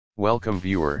Welcome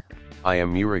viewer, I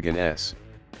am Murugan S.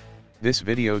 This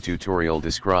video tutorial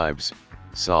describes,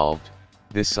 solved,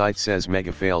 this site says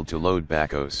mega failed to load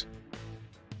backos.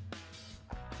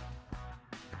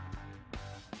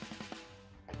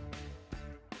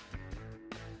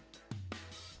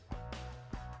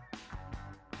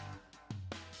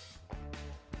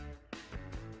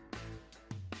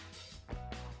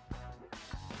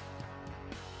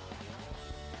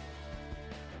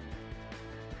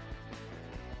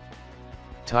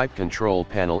 Type Control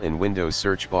Panel in Windows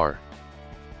search bar.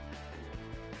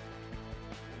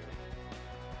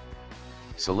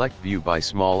 Select View by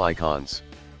small icons.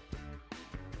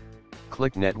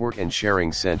 Click Network and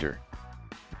Sharing Center.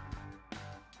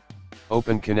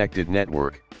 Open Connected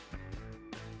Network.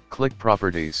 Click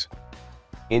Properties.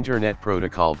 Internet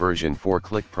Protocol version 4.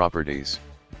 Click Properties.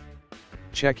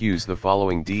 Check use the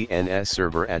following DNS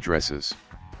server addresses.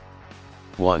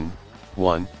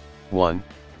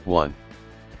 1.1.1.1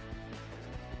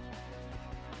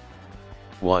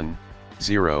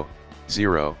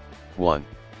 1.0.0.1.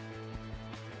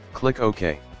 Click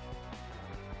OK.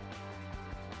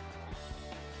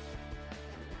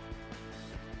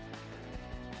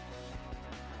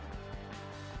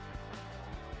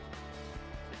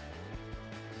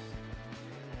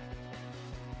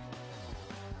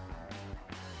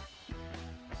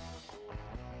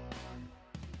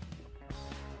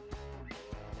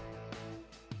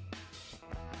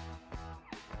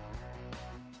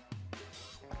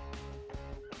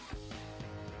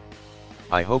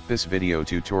 I hope this video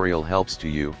tutorial helps to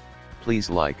you. Please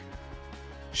like,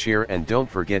 share and don't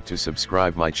forget to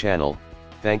subscribe my channel.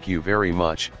 Thank you very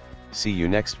much. See you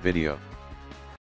next video.